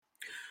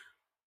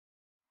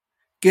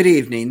Good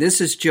evening.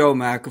 This is Joe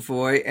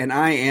McAvoy, and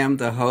I am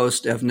the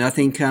host of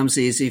Nothing Comes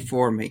Easy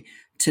for Me.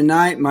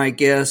 Tonight, my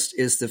guest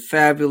is the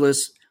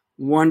fabulous,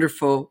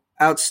 wonderful,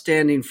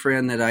 outstanding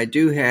friend that I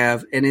do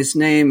have, and his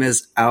name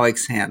is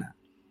Alex Hana.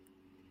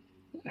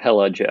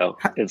 Hello, Joe.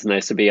 It's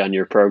nice to be on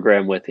your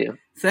program with you.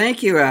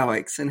 Thank you,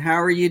 Alex. And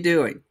how are you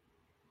doing?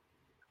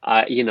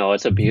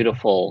 It's a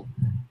beautiful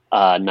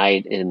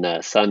night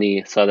in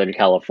sunny Southern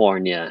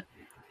California,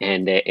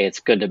 and it's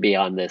good to be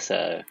on this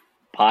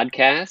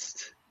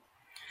podcast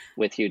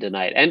with you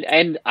tonight.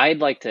 And I'd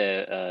like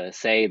to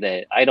say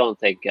that I don't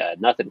think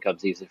nothing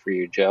comes easy for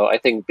you, Joe. I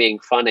think being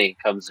funny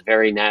comes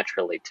very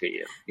naturally to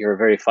you. You're a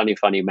very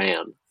funny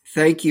man.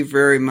 Thank you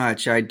very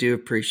much. I do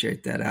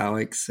appreciate that,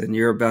 Alex. And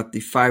you're about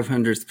the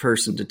 500th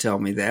person to tell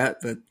me that,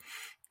 but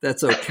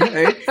that's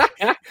okay.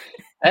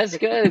 That's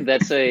good.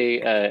 That's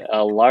a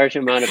large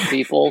amount of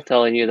people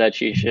telling you that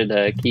you should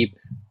keep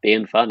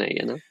being funny,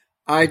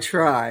 I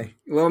try.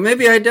 Well,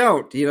 maybe I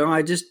don't.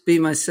 I just be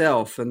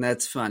myself, and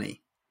that's funny.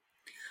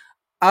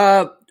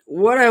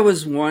 What I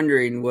was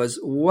wondering was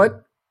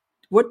what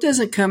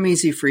doesn't come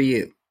easy for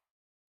you?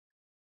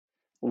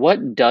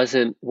 What does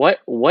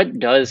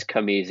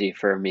come easy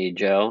for me,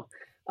 Joe?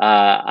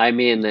 I've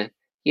been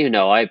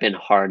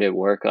hard at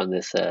work on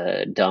this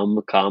dumb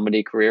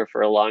comedy career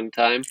for a long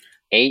time.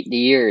 8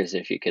 years,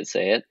 if you could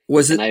say it.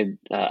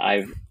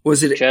 I've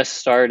just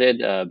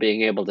started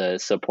being able to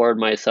support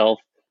myself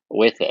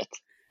with it.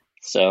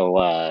 So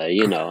I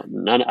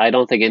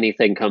don't think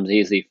anything comes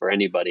easy for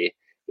anybody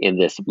in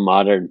this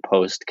modern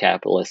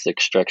post-capitalistic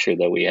structure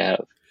that we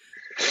have.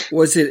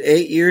 Was it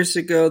 8 years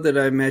ago that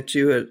I met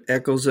you at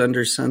Echoes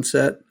Under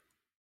Sunset?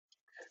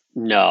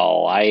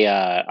 No,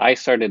 I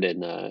started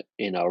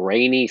in a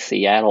rainy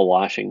Seattle,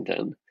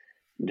 Washington,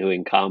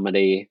 doing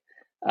comedy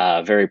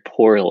very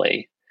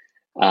poorly.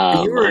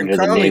 You were in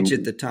college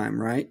at the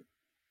time, right?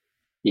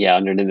 Yeah,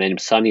 under the name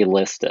Sonny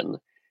Liston,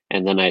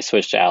 and then I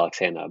switched to Alex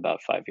Hana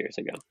about 5 years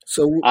ago.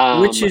 So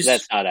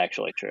that's not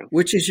actually true.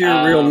 Which is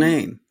your real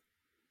name?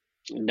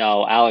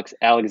 No,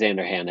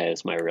 Alexander Hana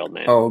is my real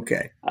name. Oh,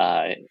 okay.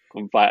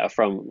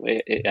 From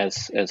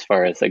as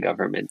far as the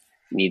government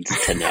needs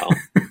to know,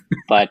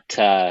 but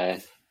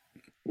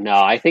no,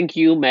 I think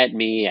you met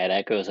me at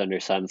Echoes Under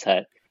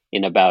Sunset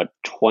in about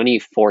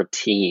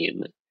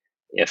 2014,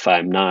 if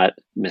I'm not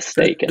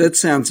mistaken. That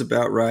sounds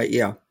about right.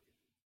 Yeah.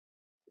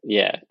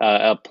 Yeah,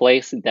 a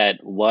place that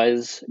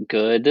was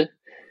good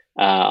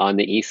on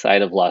the east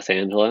side of Los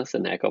Angeles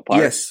in Echo Park.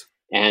 Yes.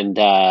 And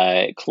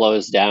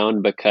closed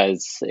down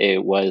because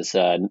it was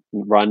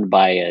run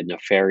by a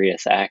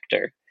nefarious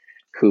actor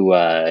who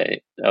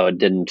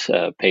didn't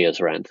pay his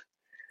rent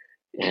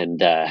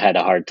and had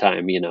a hard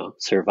time,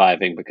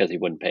 surviving because he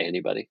wouldn't pay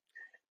anybody.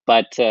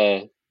 But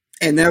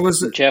and that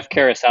was Jeff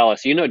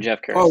Karasalis. You know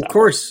Jeff Karasalis? Oh, of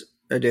course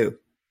I do.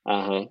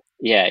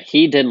 Yeah,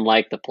 he didn't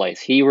like the place.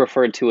 He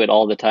referred to it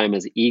all the time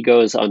as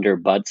egos under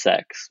butt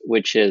sex,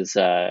 which is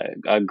a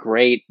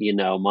great,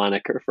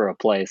 moniker for a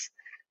place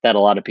that a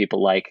lot of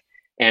people like.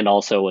 And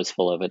also was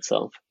full of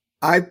itself.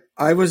 I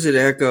was at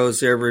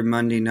Echoes every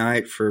Monday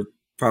night for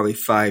probably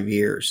 5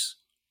 years.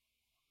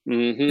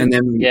 Mm-hmm. And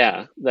then,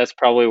 yeah, that's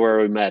probably where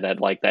we met at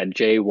like that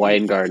Jay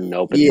Weingarten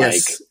open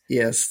mic.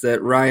 Yes,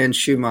 that Ryan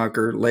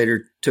Schumacher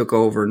later took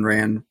over and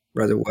ran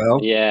rather well.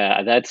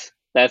 Yeah, that's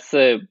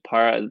the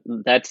part.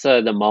 That's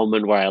the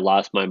moment where I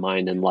lost my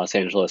mind in Los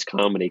Angeles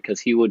comedy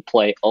because he would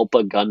play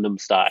Oppa Gundam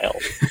style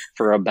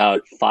for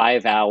about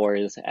 5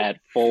 hours at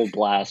full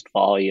blast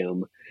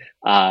volume.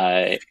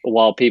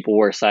 While people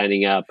were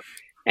signing up,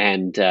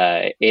 and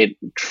it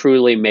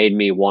truly made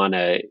me want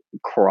to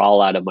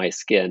crawl out of my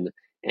skin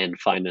and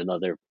find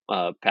another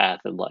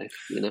path in life,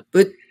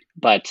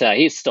 But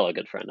he's still a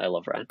good friend. I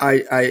love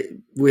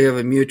Ryan. We have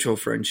a mutual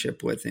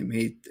friendship with him.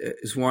 He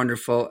is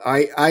wonderful.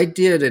 I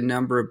did a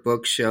number of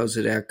book shows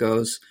at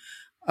Echoes,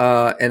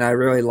 and I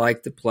really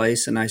liked the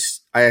place, and I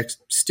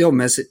still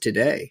miss it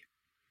today.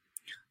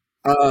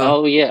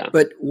 Oh yeah.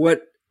 But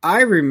what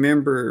I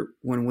remember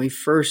when we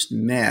first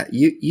met,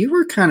 you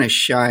were kind of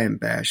shy and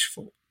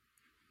bashful.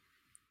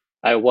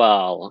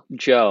 Well,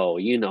 Joe,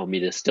 you know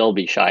me to still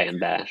be shy and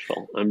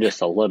bashful. I'm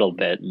just a little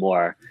bit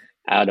more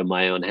out of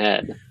my own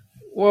head.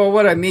 Well,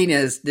 what I mean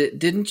is,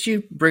 didn't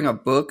you bring a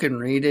book and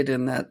read it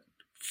in that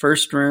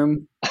first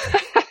room?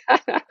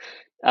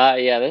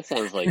 Yeah, that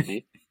sounds like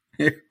me.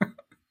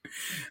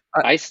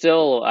 I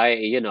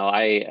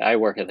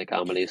work at the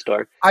Comedy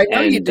Store. I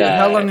know you do.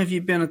 How long have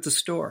you been at the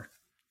store?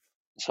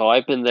 So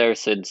I've been there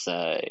since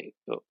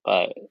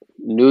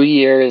New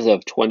Year's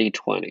of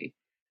 2020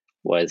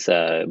 was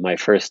my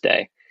first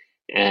day,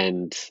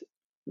 and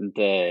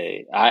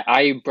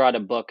I brought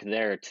a book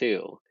there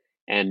too,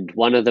 and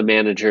one of the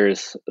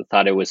managers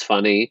thought it was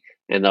funny,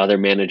 and the other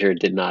manager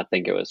did not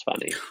think it was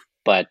funny.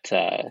 But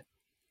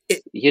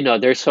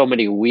there's so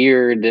many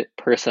weird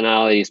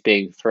personalities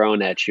being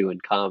thrown at you in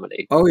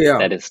comedy. Oh yeah,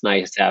 that it's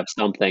nice to have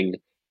something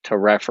to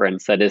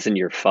reference that isn't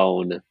your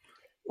phone.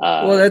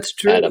 Well, that's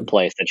true. At a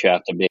place that you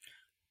have to be.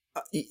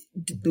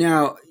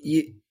 Now,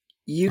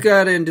 you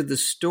got into the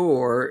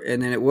store,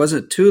 and then it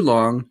wasn't too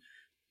long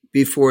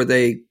before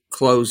they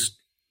closed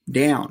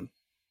down.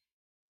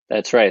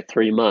 That's right,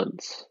 3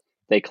 months.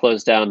 They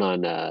closed down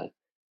on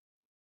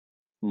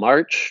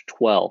March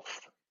 12th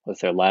was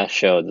their last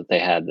show that they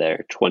had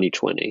there,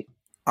 2020.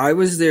 I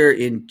was there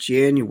in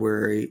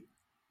January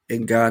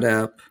and got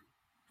up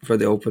for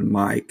the open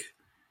mic.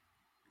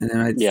 And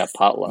then Yeah,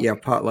 potluck.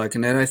 potluck.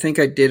 And then I think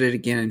I did it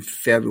again in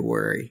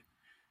February.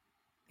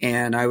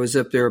 And I was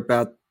up there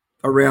about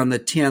around the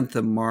 10th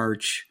of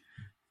March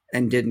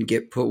and didn't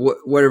get put,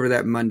 whatever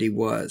that Monday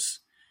was.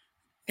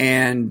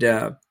 And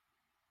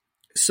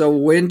so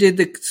when did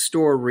the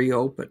store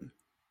reopen?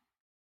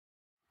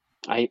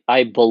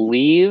 I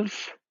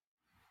believe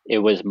it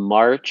was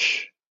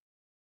March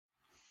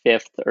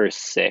 5th or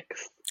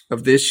 6th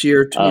Of this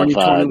year, of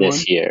 2021?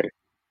 this year.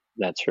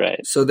 That's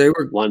right. So they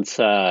were, Once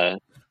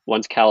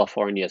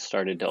California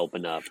started to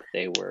open up,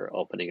 they were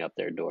opening up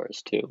their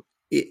doors too.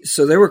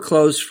 so they were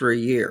closed for a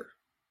year.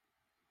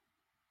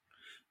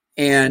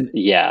 And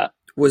Yeah.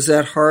 was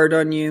that hard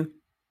on you?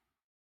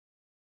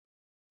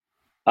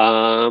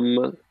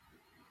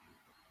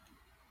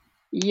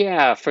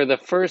 Yeah, for the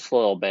first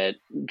little bit.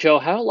 Joe,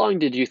 how long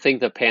did you think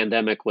the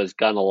pandemic was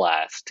gonna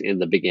last in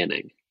the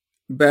beginning?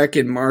 Back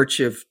in March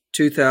of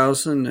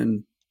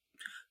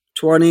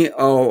 2020,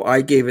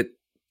 I gave it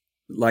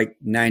like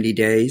 90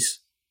 days.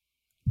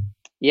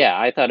 Yeah,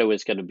 I thought it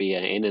was going to be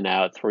an in and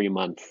out 3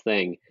 month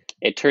thing.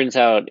 It turns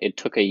out it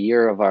took a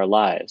year of our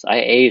lives.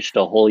 I aged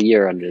a whole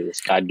year under this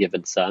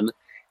God-given sun,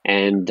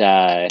 and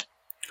I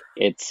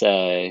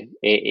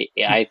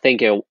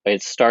think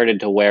it started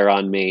to wear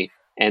on me,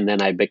 and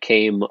then I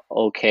became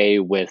okay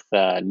with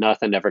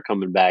nothing ever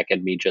coming back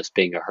and me just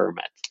being a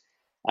hermit.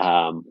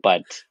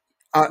 But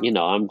I,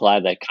 I'm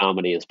glad that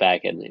comedy is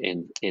back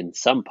in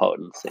some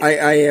potency.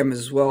 I am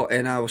as well.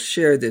 And I'll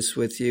share this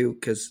with you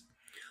because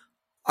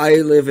I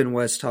live in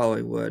West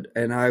Hollywood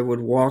and I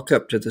would walk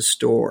up to the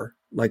store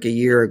like a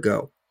year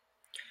ago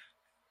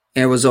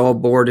and it was all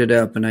boarded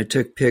up and I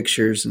took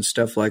pictures and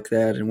stuff like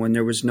that. And when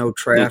there was no Mhm.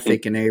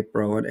 traffic in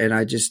April and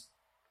I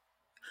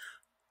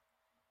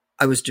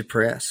was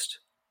depressed.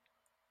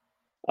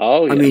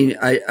 Oh I yeah, mean,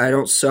 I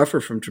don't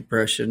suffer from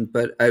depression,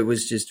 but it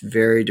was just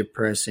very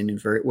depressing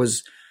and very, it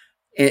was,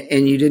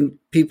 and you didn't,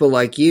 people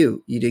like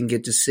you didn't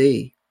get to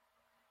see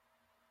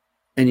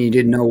and you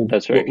didn't know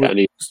that's what very was kind of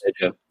you,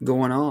 Joe.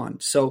 going on.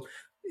 So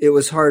it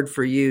was hard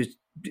for you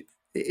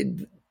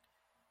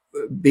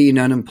being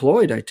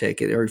unemployed, I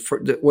take it. Or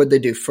what'd they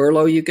do?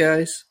 Furlough you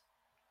guys?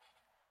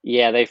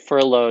 Yeah, they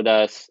furloughed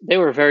us. They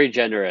were very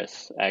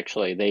generous,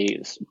 actually. They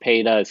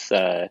paid us,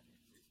 I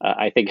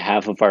think,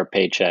 half of our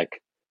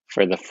paycheck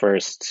for the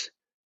first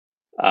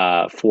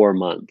 4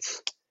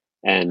 months,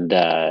 and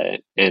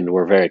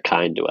were very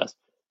kind to us.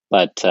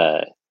 But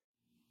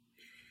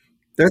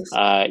That's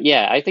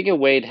yeah, I think it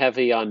weighed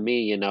heavy on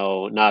me,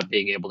 not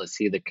being able to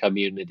see the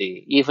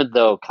community, even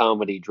though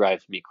comedy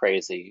drives me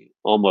crazy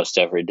almost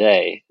every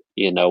day,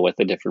 with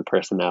the different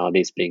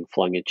personalities being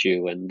flung at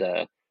you and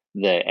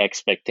the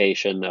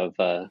expectation of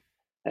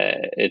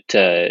it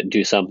to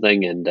do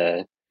something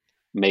and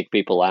make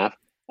people laugh.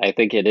 I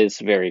think it is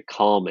very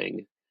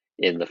calming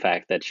in the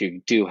fact that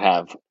you do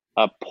have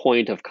a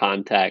point of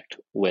contact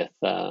with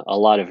a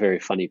lot of very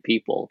funny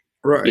people,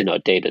 right.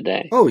 day to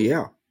day. Oh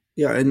yeah.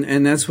 Yeah,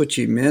 and that's what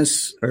you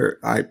miss, or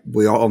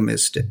we all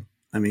missed it.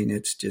 I mean,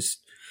 it's just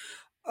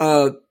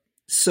uh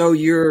so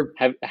you're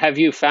Have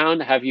you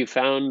found a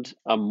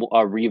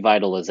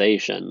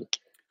revitalization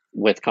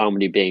with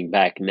comedy being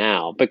back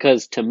now?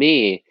 Because to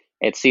me,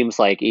 it seems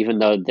like even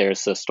though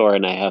there's a store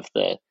and I have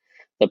the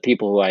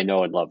people who I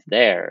know and love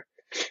there,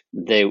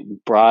 the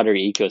broader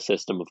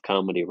ecosystem of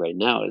comedy right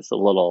now is a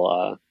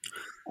little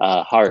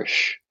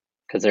harsh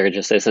because there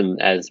just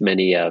isn't as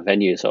many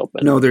venues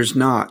open. no, there's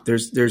not.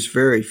 There's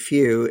very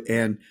few,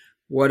 and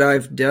what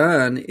I've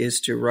done is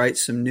to write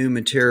some new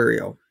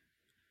material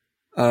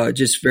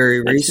just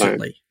very That's smart.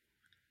 recently.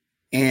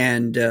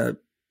 And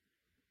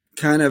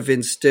kind of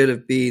instead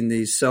of being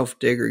the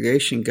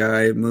self-degradation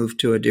guy, I moved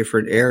to a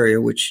different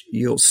area, which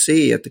you'll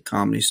see at the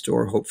Comedy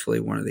Store hopefully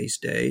one of these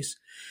days.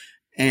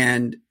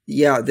 And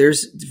yeah,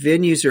 there's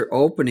venues are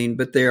opening,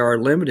 but they are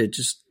limited.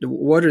 Just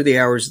what are the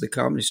hours of the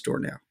Comedy Store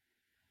now?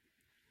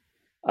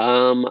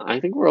 I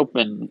think we're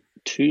open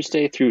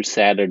Tuesday through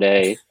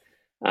Saturday.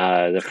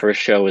 The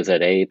first show is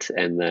at 8,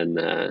 and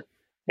then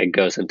it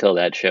goes until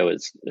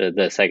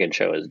the second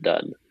show is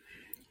done.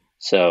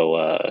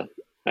 So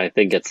I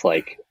think it's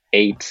like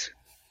 8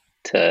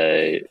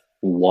 to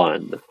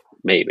 1,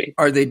 maybe.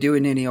 Are they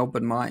doing any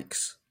open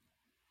mics?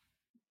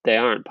 They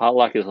aren't.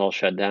 Potluck is all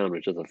shut down,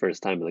 which is the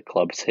first time in the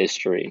club's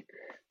history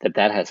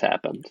that has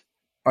happened.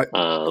 Are,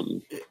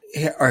 Um,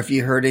 have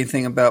you heard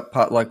anything about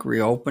Potluck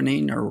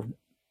reopening or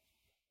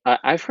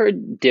I've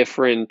heard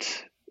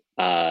different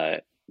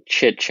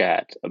chit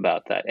chat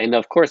about that, and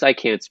of course, I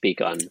can't speak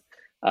on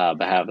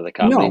behalf of the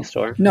Comedy no?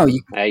 Store. No,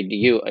 I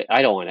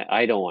don't want to.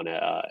 I don't want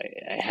to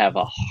have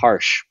a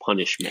harsh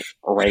punishment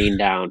rain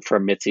down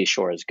from Mitzi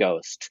Shore's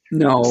ghost,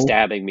 no.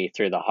 stabbing me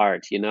through the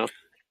heart.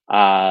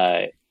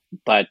 Uh,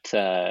 but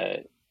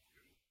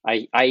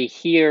I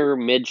hear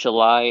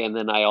mid-July, and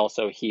then I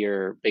also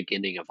hear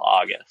beginning of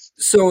August.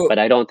 So But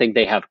I don't think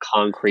they have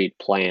concrete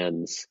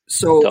plans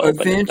so to open it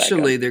back up.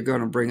 eventually they're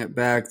going to bring it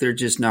back. They're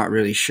just not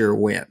really sure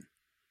when.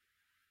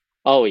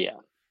 Oh yeah.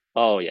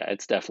 Oh yeah,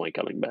 it's definitely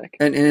coming back.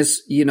 And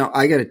it's,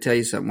 I got to tell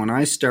you something. When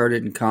I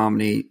started in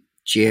comedy,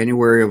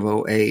 January of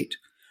 '08,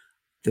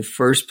 the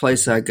first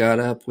place I got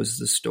up was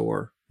the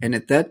store. And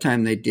at that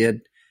time, they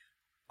did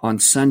on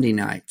Sunday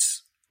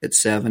nights at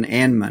 7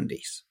 and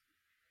Mondays.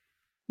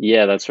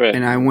 Yeah, that's right.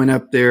 And I went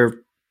up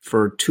there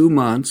for 2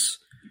 months,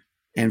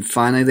 and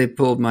finally they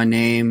pulled my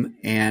name,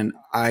 and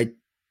I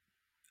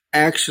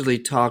actually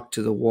talked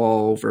to the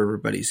wall over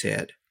everybody's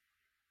head.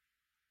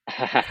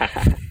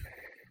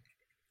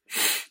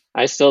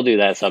 I still do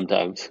that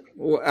sometimes.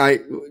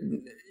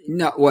 I'm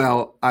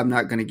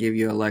not going to give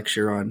you a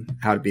lecture on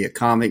how to be a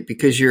comic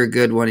because you're a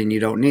good one and you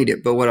don't need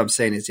it. But what I'm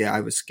saying is, yeah,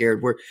 I was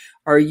scared. Do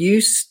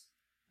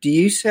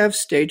you have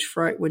stage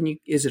fright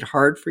is it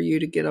hard for you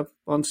to get up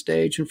on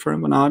stage in front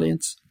of an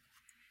audience?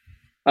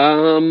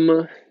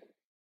 Um,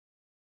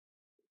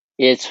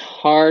 it's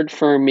hard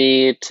for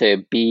me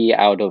to be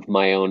out of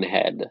my own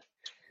head.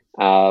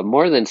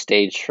 More than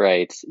stage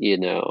fright,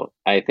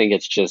 I think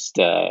it's just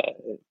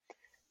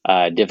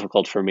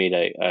difficult for me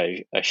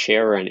to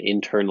share an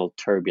internal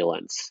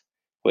turbulence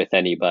with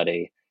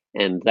anybody.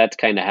 And that's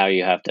kind of how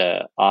you have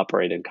to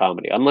operate in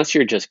comedy, unless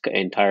you're just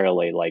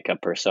entirely like a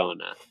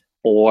persona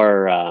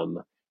or,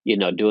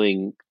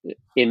 doing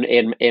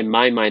in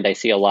my mind, I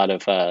see a lot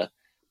of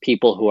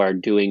people who are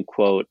doing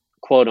quote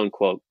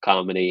unquote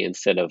comedy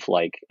instead of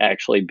like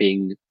actually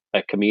being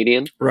a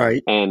comedian.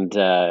 Right. And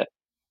I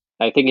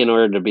think in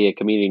order to be a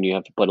comedian, you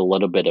have to put a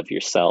little bit of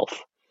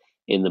yourself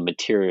in the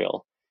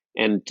material,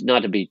 and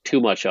not to be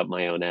too much up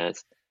my own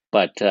ass,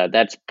 but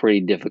that's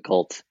pretty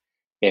difficult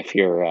if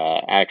you're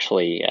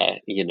actually,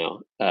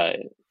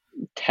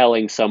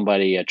 telling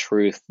somebody a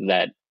truth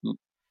that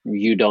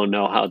you don't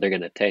know how they're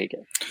going to take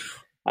it.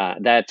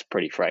 That's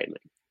pretty frightening.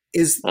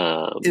 Is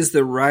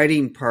the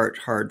writing part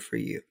hard for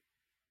you?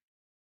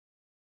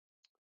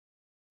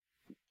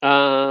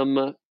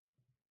 I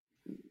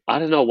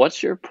don't know.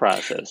 What's your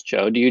process,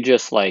 Joe? Do you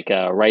just like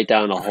write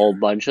down a whole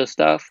bunch of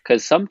stuff?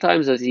 Because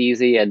sometimes it's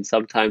easy, and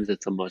sometimes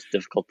it's the most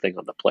difficult thing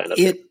on the planet.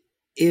 It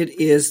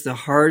is the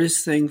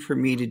hardest thing for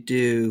me to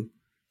do,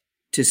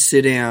 to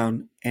sit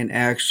down and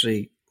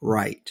actually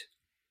write.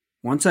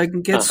 Once I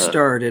can get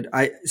started,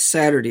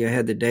 Saturday I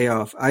had the day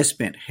off. I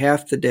spent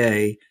half the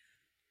day.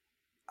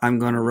 I'm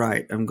going to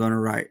write.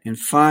 And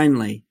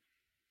finally,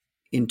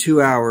 in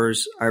 2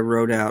 hours, I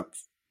wrote out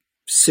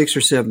 6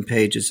 or 7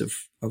 pages of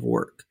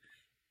work.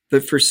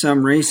 But for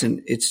some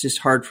reason, it's just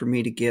hard for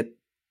me to get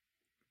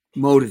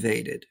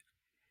motivated.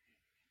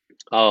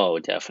 Oh,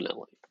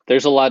 definitely.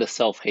 There's a lot of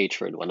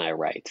self-hatred when I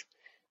write.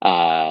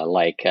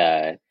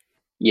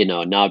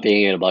 Not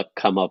being able to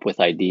come up with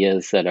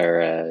ideas that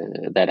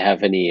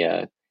have any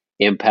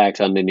impact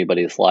on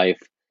anybody's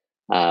life,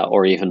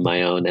 or even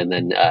my own, and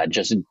then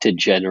just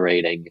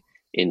degenerating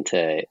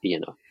into,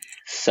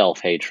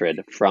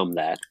 self-hatred from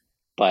that.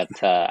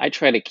 But I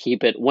try to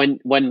keep it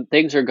when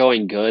things are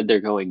going good, they're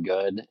going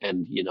good,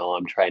 and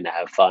I'm trying to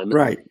have fun.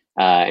 Right.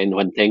 And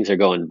when things are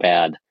going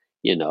bad,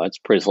 it's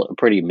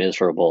pretty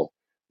miserable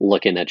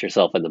looking at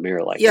yourself in the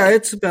mirror like that. Yeah,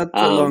 it's about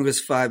the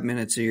longest 5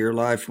 minutes of your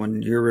life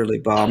when you're really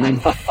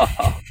bombing.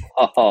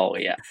 Oh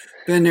yeah,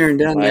 been there and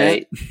done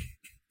that.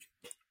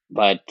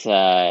 But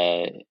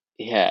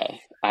yeah,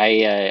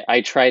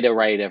 I try to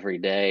write every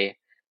day.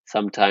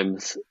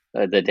 Sometimes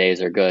the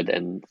days are good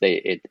and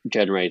it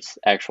generates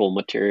actual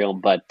material,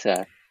 but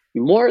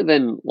more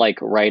than like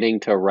writing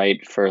to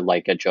write for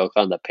like a joke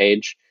on the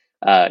page,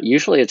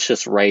 usually it's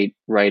just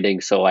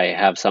writing so I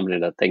have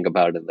something to think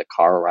about in the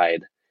car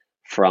ride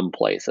from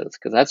places,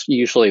 because that's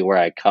usually where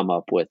I come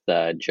up with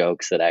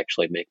jokes that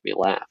actually make me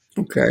laugh.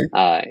 Okay.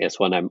 It's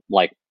when I'm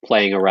like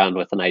playing around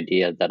with an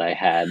idea that I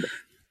had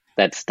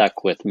that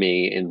stuck with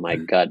me in my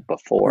gut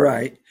before.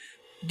 Right.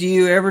 Do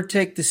you ever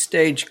take the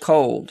stage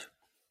cold?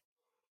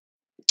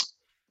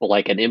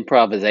 Like an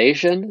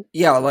improvisation?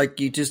 Yeah, like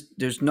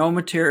there's no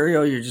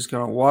material. You're just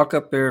going to walk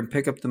up there and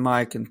pick up the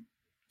mic and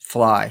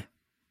fly.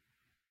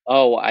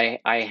 Oh, I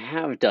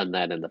have done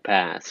that in the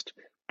past,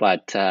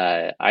 but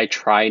I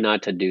try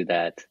not to do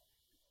that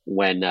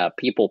when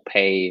people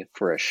pay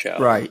for a show.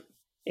 Right.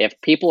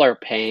 If people are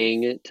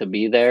paying to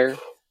be there,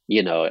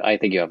 I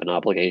think you have an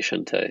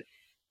obligation to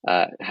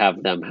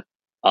have them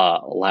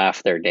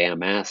laugh their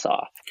damn ass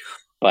off.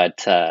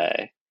 But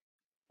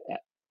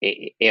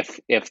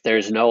if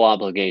there's no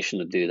obligation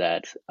to do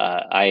that,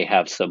 I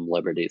have some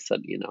liberties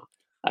that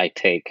I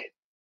take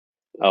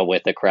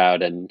with the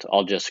crowd, and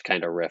I'll just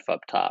kind of riff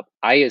up top.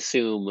 I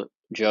assume,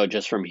 Joe,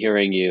 just from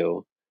hearing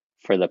you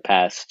for the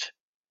past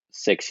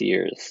 6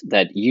 years,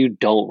 that you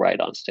don't write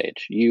on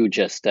stage. You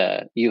just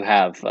you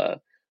have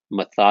a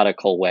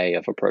methodical way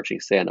of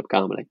approaching stand-up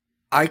comedy.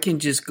 I can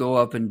just go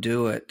up and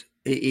do it.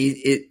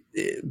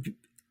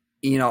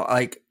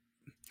 Like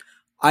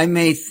I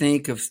may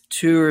think of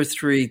 2 or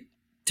 3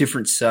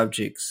 different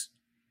subjects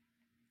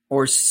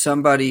or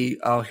somebody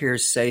I'll hear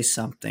say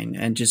something,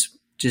 and just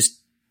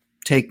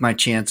take my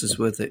chances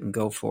with it and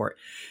go for it.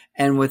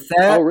 And with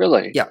Oh, that,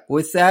 really? yeah,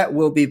 with that,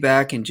 we'll be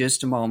back in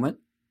just a moment.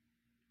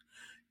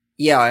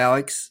 Yeah,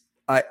 Alex,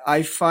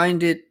 I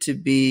find it to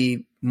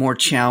be more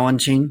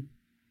challenging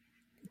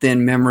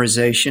than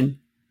memorization.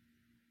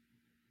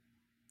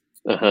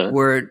 Uh-huh.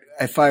 Where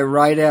if I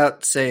write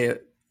out, say,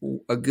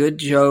 a good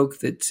joke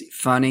that's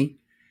funny,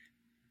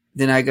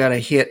 then I got to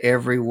hit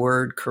every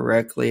word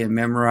correctly and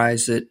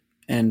memorize it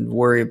and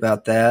worry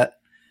about that.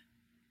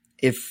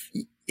 If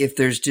if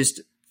there's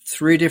just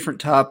three different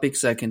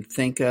topics I can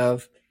think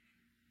of,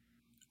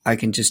 I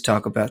can just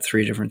talk about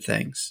three different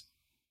things.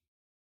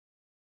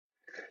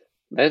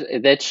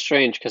 That's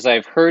strange because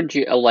I've heard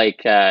you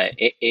like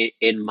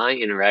in my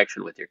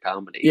interaction with your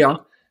comedy, Yeah,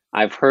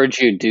 I've heard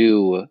you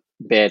do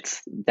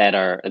bits that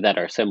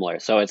are similar.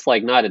 So it's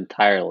like not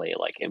entirely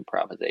like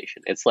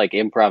improvisation. It's like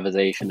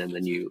improvisation and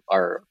then you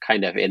are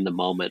kind of in the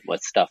moment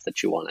with stuff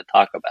that you want to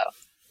talk about.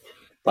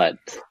 But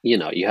you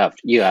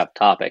have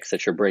topics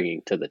that you're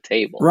bringing to the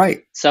table.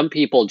 right. Some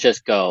people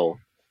just go,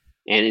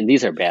 and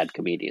these are bad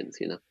comedians.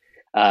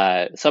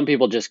 Some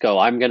people just go,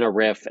 I'm gonna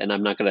riff and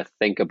I'm not gonna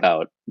think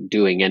about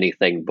doing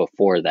anything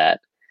before that,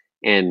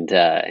 and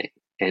uh,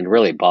 and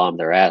really bomb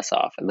their ass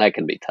off, and that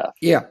can be tough.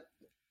 Yeah,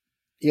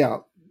 yeah.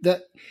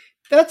 That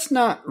that's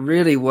not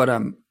really what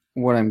I'm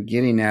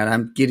getting at.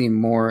 I'm getting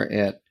more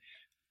at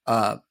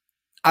uh,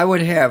 I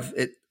would have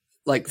it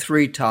like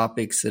three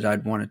topics that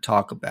I'd want to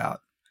talk about.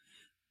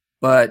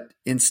 But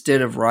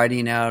instead of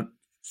writing out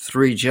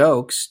three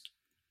jokes,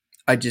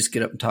 I just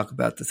get up and talk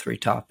about the three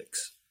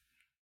topics.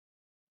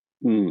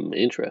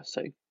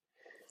 Interesting.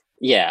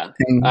 Yeah,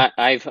 And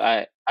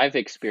I've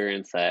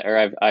experienced that,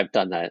 or I've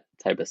done that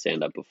type of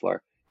stand up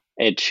before.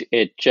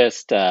 It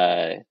just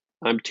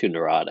I'm too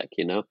neurotic.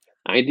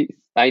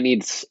 I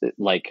need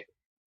like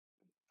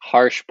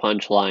harsh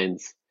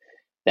punchlines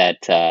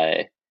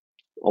that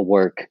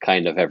work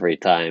kind of every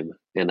time,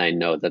 and I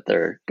know that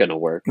they're gonna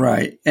work.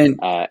 right. And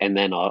And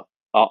then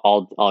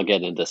I'll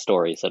get into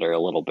stories that are a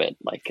little bit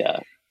like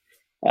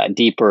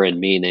deeper in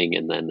meaning,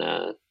 and then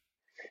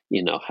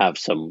have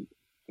some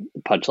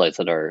punchlines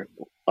that are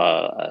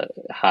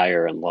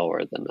higher and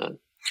lower than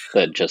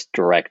the just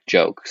direct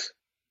jokes.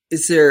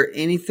 is there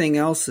anything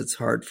else that's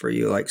hard for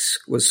you? Like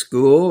was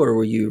school, or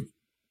were you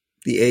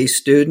the A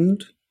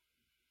student?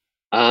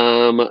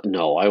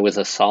 No, I was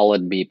a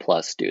solid B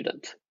plus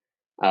student,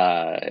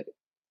 uh,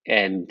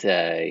 and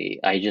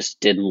I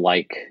didn't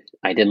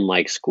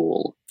like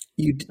school.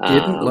 You didn't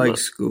Um, like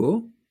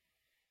school?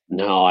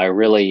 no,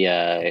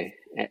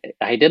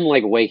 I didn't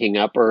like waking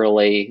up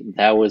early.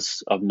 That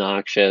was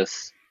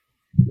obnoxious.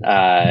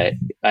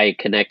 I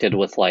connected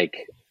with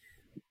like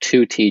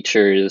two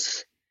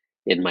teachers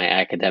in my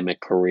academic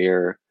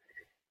career.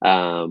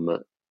 Um,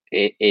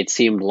 it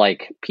seemed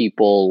like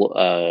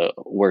people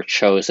were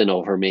chosen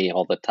over me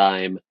all the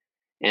time.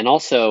 And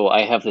also,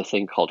 I have this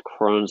thing called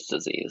Crohn's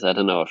disease. I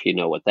don't know if you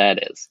know what that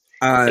is.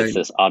 It's I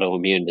this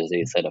autoimmune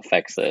disease that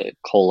affects the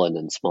colon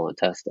and small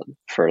intestine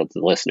for the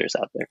listeners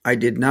out there. I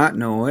did not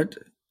know it.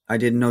 I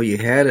didn't know you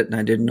had it, and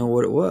I didn't know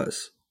what it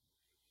was.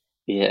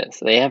 Yes,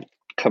 they have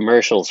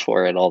commercials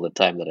for it all the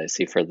time that I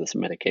see for this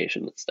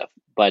medication and stuff.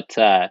 But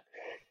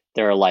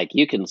they're like,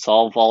 you can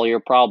solve all your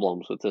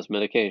problems with this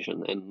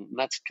medication, and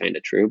that's kind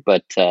of true.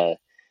 But I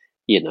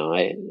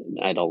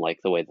don't like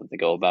the way that they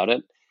go about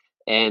it,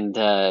 and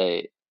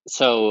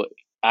so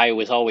I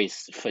was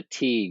always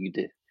fatigued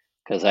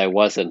because I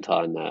wasn't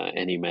on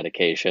any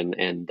medication,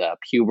 and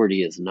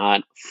puberty is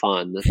not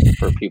fun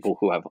for people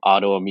who have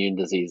autoimmune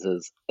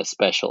diseases,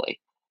 especially.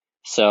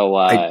 So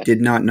I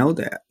did not know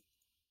that.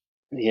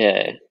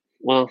 yeah,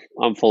 well,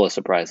 I'm full of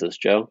surprises,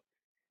 Joe.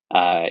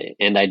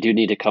 And I do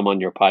need to come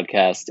on your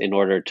podcast in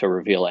order to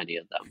reveal any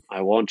of them.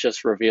 I won't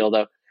just reveal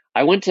them.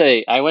 I went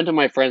to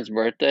my friend's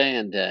birthday,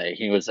 and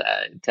he was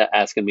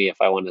asking me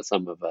if I wanted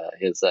some of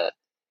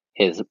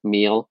his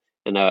meal,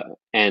 and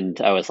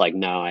I was like,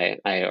 no, I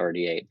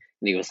already ate.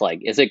 And he was like,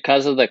 is it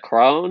because of the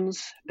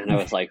Crohn's? And I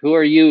was like, who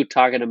are you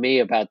talking to me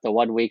about the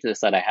one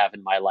weakness that I have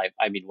in my life?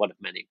 I mean, one of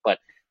many, but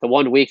the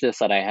one weakness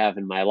that I have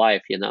in my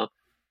life.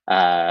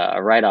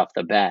 Right off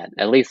the bat,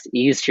 at least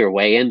ease your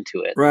way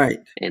into it Right.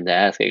 and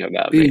asking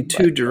about me. Being But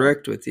too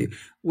direct with you.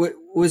 What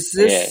was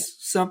yeah, this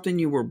something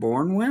you were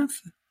born with?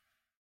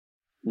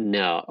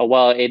 no.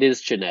 Well, it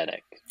is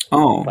genetic,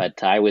 Oh,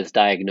 but I was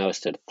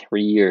diagnosed at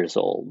 3 years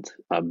old,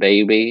 a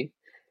baby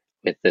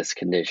with this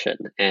condition,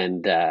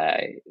 and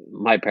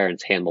my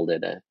parents handled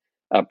it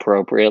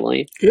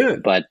appropriately.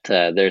 good. But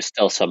there's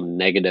still some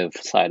negative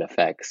side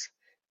effects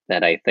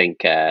that I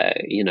think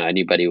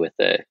anybody with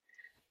a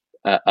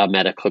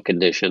medical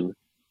condition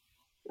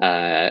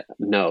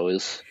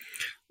knows.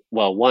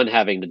 Well, one,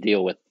 having to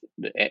deal with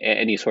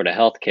any sort of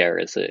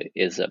healthcare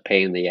is a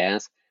pain in the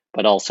ass,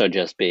 but also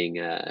just being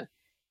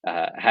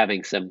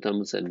having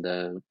symptoms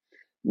and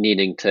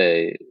needing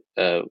to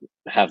uh,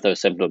 have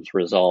those symptoms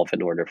resolve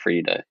in order for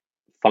you to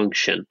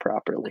function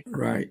properly.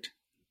 Right.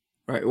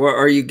 Right. Well,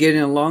 are you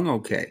getting along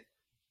okay?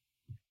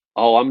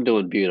 Oh, I'm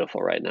doing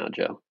beautiful right now,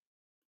 Joe.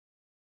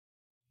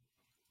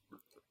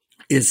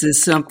 Is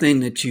this something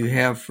that you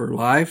have for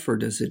life, or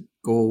does it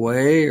go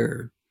away?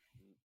 Or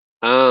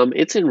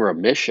It's in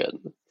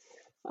remission.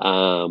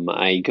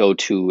 I go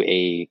to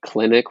a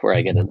clinic where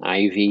I get an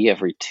IV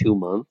every 2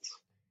 months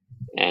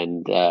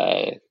and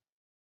get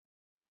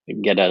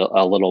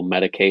a little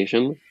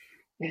medication,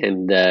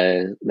 and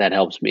that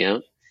helps me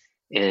out.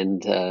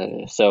 And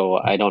so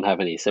I don't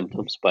have any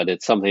symptoms, but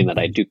it's something that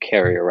I do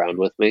carry around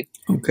with me,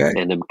 okay,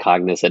 and I'm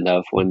cognizant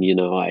of when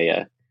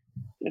I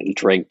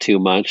drink too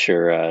much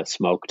or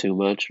smoke too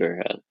much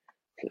or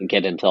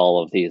get into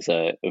all of these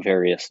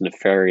various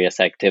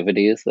nefarious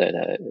activities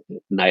that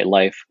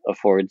nightlife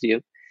affords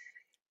you.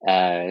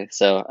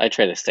 So I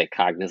try to stay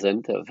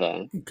cognizant of,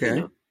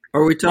 okay.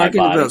 Are we my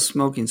talking about body.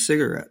 smoking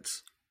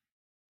cigarettes?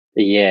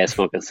 Yeah,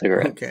 smoking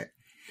cigarettes. Okay.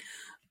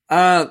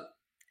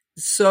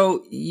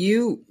 So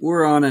you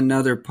were on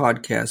another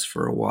podcast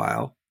for a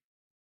while.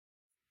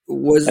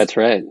 That's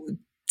right.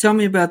 Tell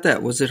me about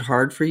that. Was it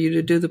hard for you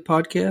to do the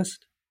podcast?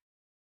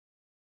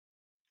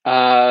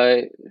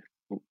 Uh,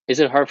 is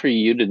it hard for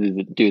you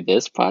to do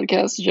this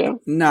podcast, Joe?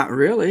 Not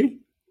really.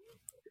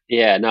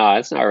 Yeah, no,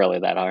 it's not really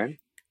that hard.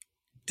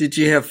 Did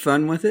you have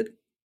fun with it?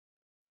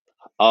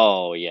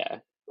 Oh, yeah.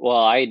 Well,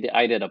 I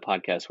did a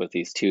podcast with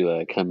these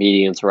two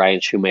comedians, Ryan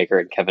Shoemaker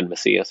and Kevin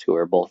Macias, who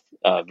are both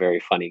very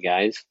funny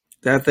guys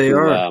That they who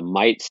are.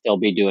 might still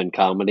be doing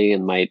comedy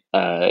and might,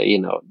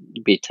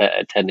 be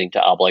attending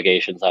to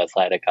obligations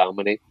outside of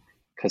comedy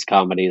because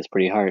comedy is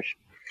pretty harsh.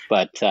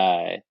 But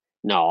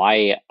no,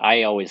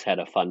 I always had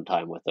a fun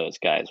time with those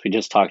guys. We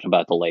just talked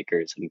about the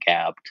Lakers and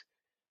gabbed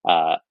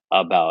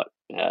about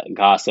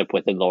gossip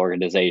within the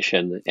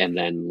organization, and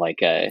then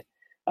like a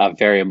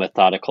very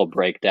methodical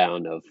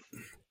breakdown of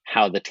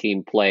how the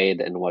team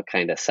played and what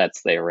kind of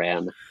sets they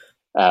ran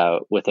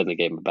within the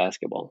game of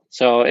basketball.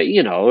 So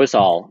it was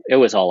all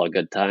a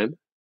good time.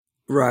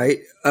 Right.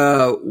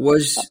 I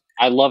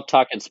love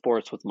talking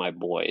sports with my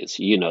boys.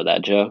 You know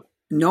that, Joe.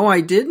 No,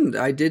 I didn't.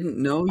 I didn't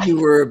know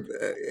you were.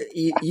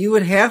 You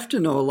would have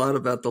to know a lot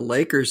about the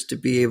Lakers to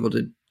be able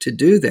to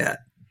do that.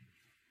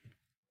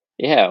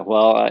 Yeah,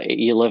 well,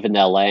 you live in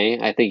LA.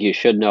 I think you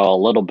should know a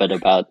little bit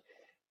about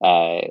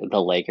the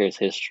Lakers'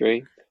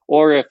 history,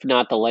 or if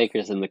not the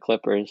Lakers and the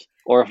Clippers,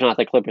 or if not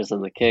the Clippers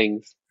and the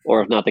Kings,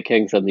 or if not the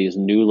Kings and these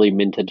newly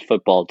minted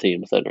football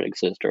teams that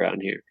exist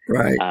around here.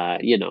 Right.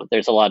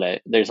 There's a lot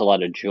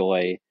of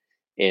joy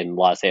in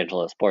Los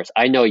Angeles sports.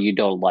 I know you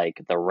don't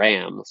like the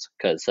Rams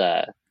because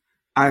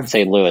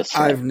St. Louis.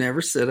 I've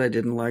never said I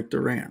didn't like the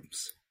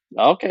Rams.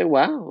 Okay,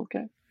 wow,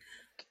 okay.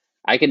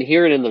 I can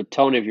hear it in the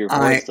tone of your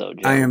voice, though,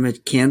 Joe. I am a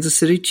Kansas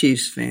City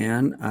Chiefs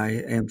fan. I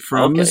am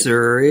from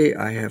Missouri.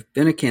 I have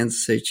been a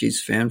Kansas City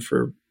Chiefs fan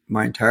for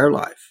my entire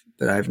life,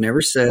 but I've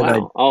never said I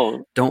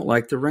don't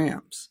like the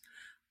Rams.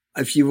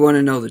 If you want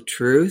to know the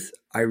truth,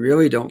 I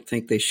really don't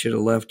think they should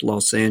have left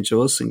Los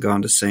Angeles and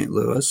gone to St.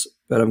 Louis,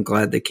 but I'm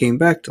glad they came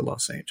back to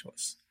Los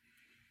Angeles.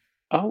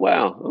 Oh,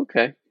 wow.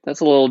 Okay. That's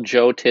a little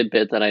Joe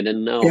tidbit that I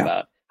didn't know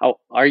about.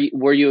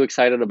 Were you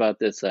excited about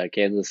this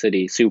Kansas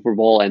City Super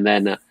Bowl? And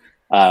then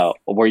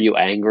were you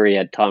angry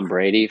at Tom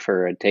Brady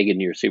for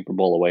taking your Super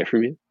Bowl away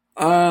from you?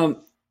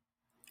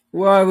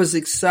 Well, I was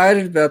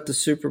excited about the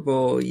Super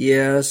Bowl.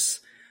 Yes.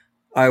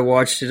 I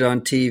watched it on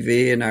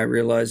TV and I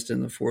realized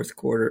in the first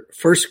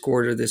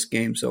quarter, this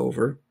game's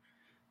over.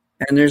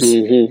 And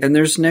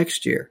there's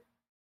next year,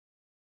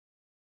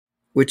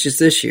 which is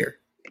this year.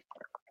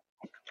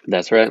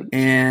 That's right.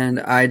 And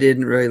I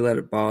didn't really let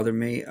it bother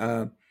me.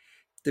 The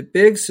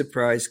big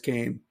surprise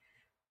came,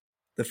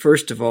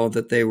 first of all,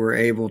 that they were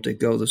able to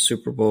go to the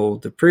Super Bowl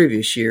the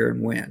previous year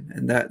and win.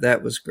 And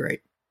that was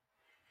great.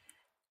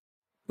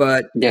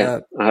 But,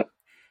 I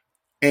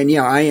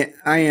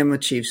am a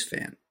Chiefs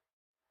fan.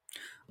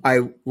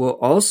 I will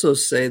also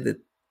say that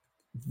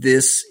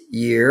this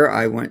year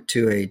I went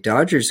to a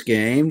Dodgers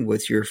game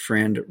with your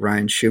friend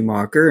Ryan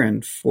Shoemaker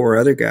and 4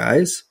 other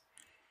guys.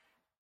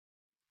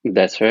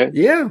 That's right.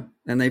 Yeah,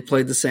 and they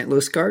played the St.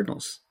 Louis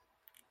Cardinals.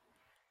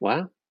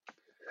 Wow.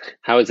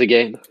 How was the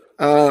game?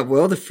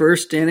 Well, the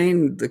first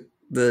inning,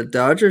 the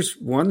Dodgers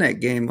won that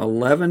game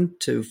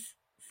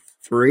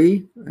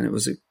 11-3, and it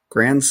was a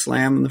grand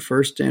slam in the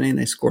first inning.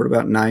 They scored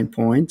about 9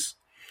 points.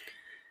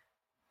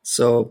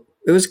 So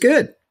it was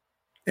good.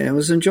 And it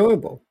was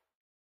enjoyable.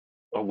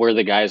 Were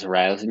the guys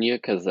rousing you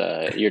because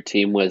your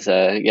team was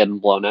getting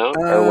blown out,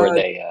 or were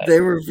they?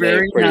 They were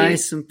very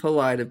nice and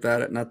polite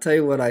about it. And I'll tell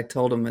you what I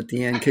told them at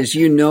the end, because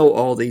you know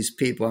all these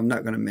people. I'm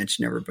not going to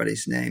mention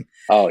everybody's name.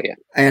 Oh yeah.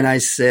 And I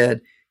said,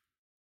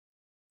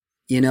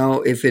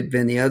 if it'd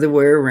been the other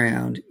way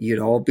around, you'd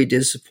all be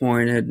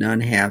disappointed and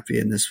unhappy.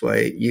 And this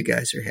way, you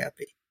guys are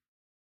happy.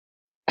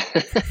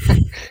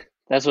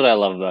 That's what I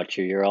love about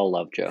you. You're all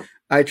love, Joe.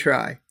 I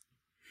try.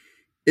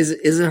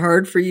 Is it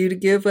hard for you to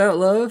give out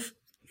love?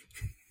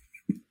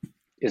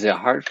 Is it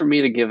hard for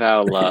me to give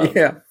out love?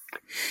 Yeah.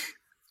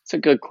 It's a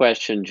good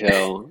question,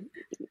 Joe.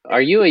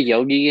 Are you a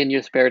yogi in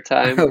your spare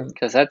time?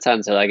 Because that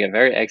sounds like a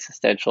very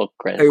existential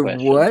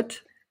question. What?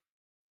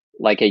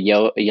 like a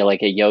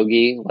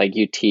yogi, like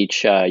you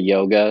teach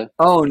yoga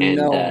Oh and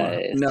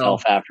no,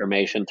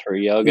 self-affirmation through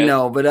yoga?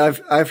 no. But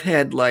I've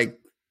had like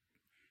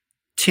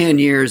 10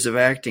 years of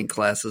acting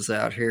classes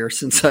out here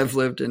since I've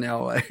lived in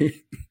LA.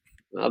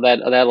 Well,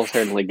 that'll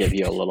certainly give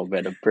you a little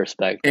bit of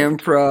perspective.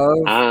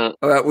 Improv.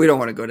 Well, we don't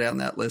want to go down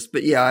that list,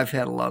 but yeah, I've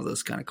had a lot of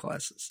those kind of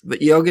classes.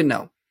 But yoga,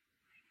 no.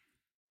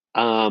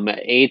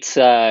 It's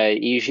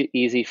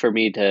easy for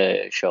me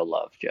to show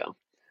love, Joe.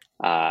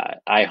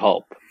 I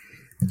hope.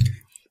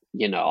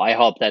 I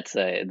hope that's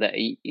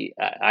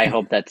I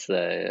hope that's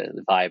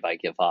the vibe I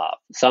give off.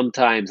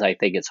 Sometimes I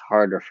think it's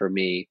harder for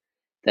me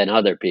than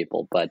other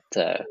people, but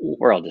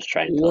we're all just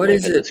trying to What live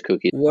is in it? this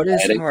kooky What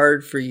is society.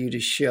 hard for you to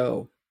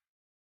show?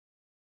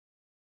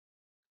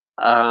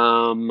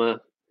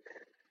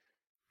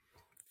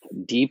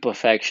 Deep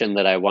affection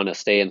that I want to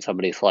stay in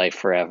somebody's life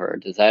forever.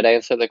 Does that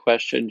answer the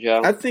question,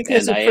 Joe? I think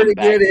that's And a I am pretty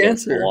back good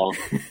against the answer. wall.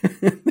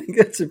 I think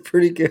that's a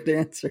pretty good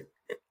answer.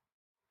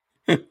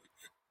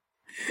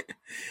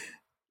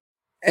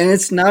 And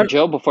it's not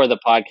Joe, before the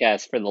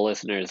podcast, for the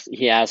listeners,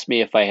 he asked me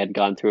if I had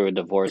gone through a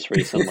divorce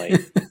recently,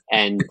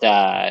 and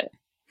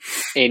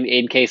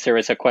in case there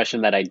was a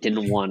question that I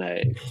didn't want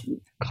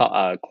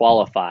to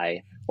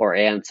qualify or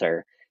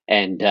answer,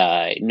 and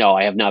no,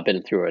 I have not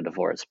been through a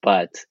divorce,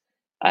 but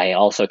I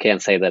also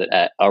can't say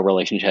that our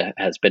relationship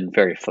has been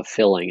very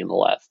fulfilling in the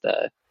last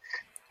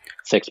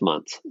 6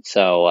 months.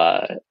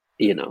 So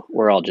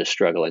we're all just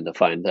struggling to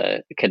find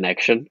the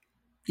connection.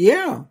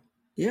 Yeah.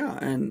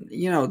 And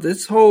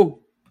this whole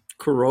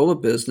Corolla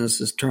business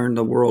has turned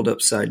the world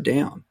upside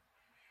down.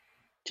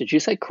 Did you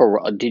say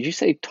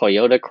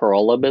Toyota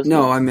Corolla business?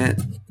 No, I meant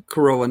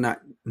Corolla,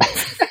 not.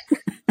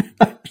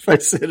 If I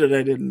said it,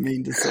 I didn't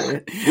mean to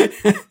say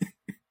it.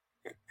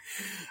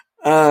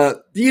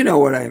 You know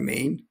what I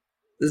mean?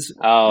 This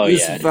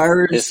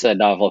virus, this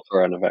novel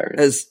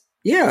coronavirus.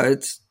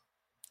 It's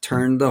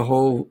turned the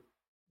whole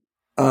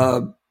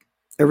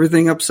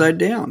everything upside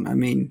down. I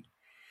mean,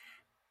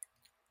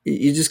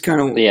 you just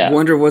kind of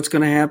wonder what's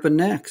going to happen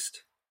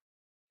next.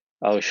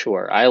 Oh,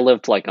 sure. I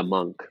lived like a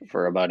monk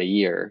for about a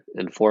year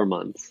and 4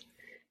 months,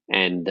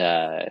 and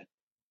then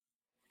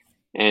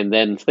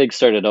things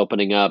started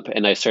opening up,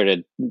 and I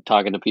started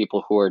talking to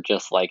people who were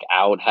just like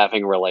out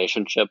having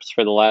relationships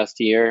for the last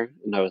year,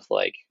 and I was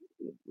like,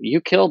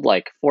 "You killed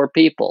like 4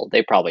 people."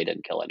 They probably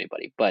didn't kill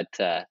anybody, but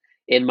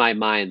in my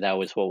mind, that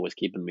was what was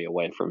keeping me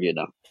away from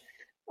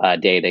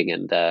dating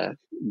and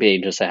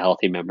being just a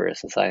healthy member of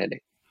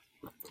society.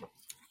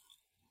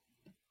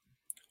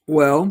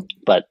 Well,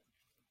 but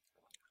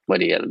what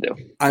are you gonna do?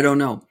 I don't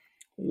know.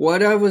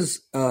 What I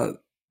was I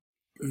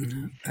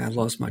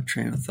lost my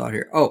train of thought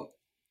here.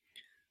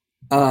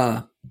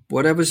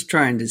 What I was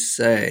trying to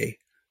say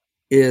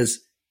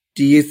is,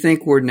 do you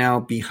think we're now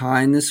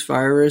behind this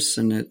virus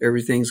and that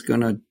everything's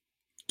going to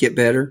get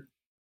better?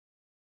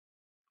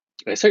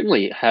 I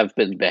certainly have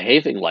been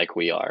behaving like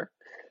we are.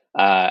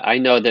 I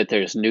know that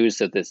there's news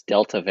of this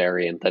Delta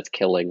variant that's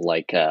killing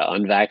like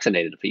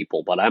unvaccinated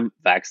people, but I'm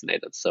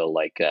vaccinated, so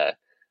like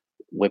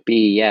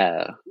whippy,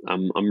 yeah,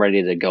 I'm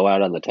ready to go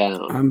out on the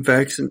town. I'm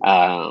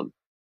vaccinated.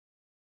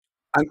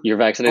 You're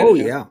vaccinated? Oh,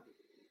 yeah.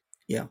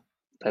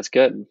 That's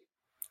good.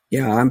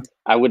 Yeah,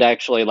 I would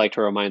actually like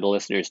to remind the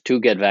listeners to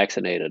get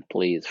vaccinated,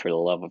 please, for the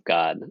love of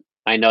God.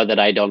 I know that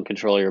I don't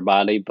control your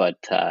body, but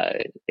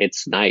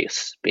it's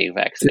nice being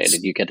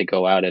vaccinated. You get to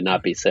go out and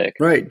not be sick.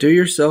 Right. Do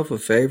yourself a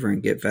favor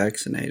and get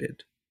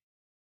vaccinated.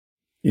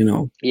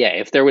 Yeah,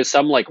 if there was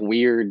some like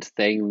weird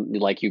thing,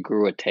 like you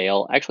grew a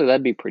tail, actually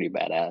that'd be pretty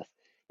badass.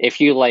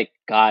 If you like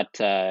got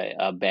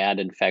a bad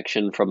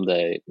infection from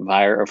the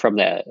virus or from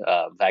the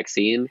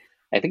vaccine,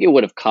 I think it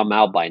would have come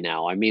out by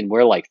now. I mean,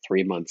 we're like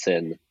 3 months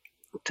in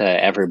to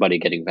everybody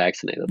getting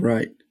vaccinated.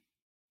 Right.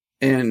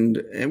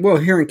 And well,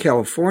 here in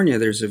California,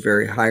 there's a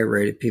very high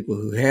rate of people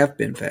who have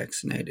been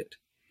vaccinated.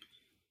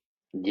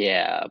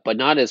 Yeah, but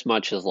not as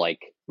much as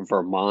like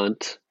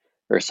Vermont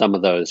or some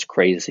of those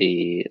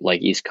crazy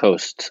like East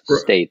Coast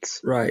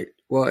states. Right.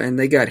 Well, and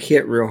they got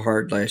hit real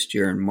hard last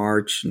year in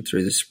March and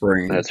through the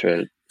spring. That's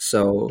right.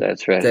 So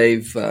that's right.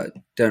 They've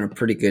done a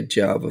pretty good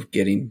job of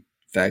getting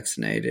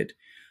vaccinated.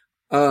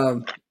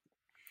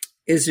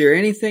 Is there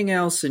anything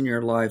else in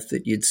your life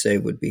that you'd say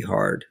would be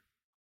hard?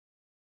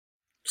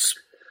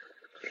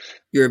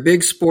 You're a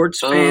big sports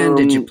fan.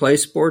 Did you play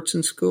sports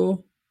in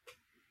school?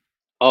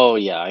 Oh,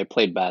 yeah, I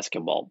played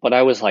basketball, but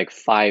I was like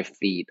 5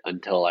 feet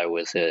until I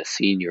was a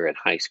senior in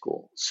high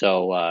school.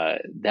 So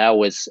that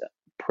was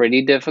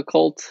pretty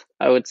difficult,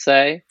 I would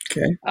say.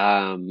 Okay.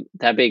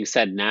 That being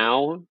said,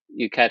 now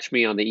you catch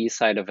me on the east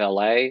side of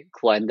LA,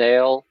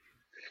 Glendale,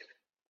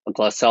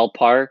 Glassell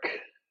Park,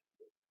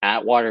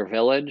 Atwater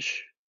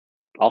Village.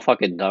 I'll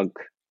fucking dunk.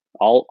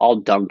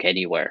 I'll dunk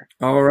anywhere.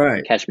 All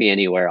right. Catch me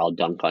anywhere, I'll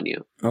dunk on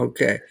you.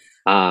 Okay.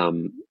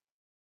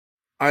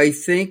 I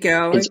think,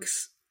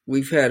 Alex,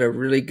 we've had a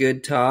really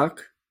good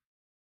talk.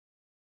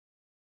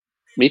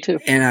 Me too.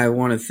 And I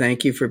want to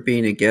thank you for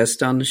being a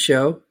guest on the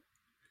show.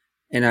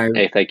 And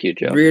hey, thank you,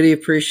 Joe. Really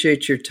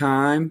appreciate your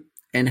time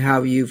and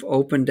how you've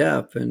opened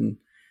up and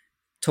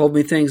Told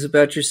me things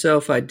about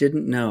yourself I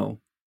didn't know.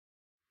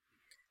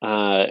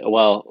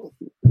 Well,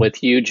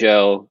 with you,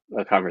 Joe,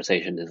 a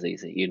conversation is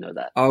easy. You know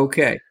that.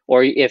 Okay.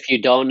 Or if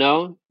you don't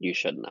know, you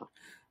should know.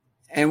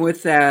 And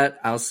with that,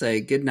 I'll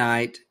say good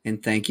night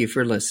and thank you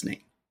for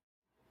listening.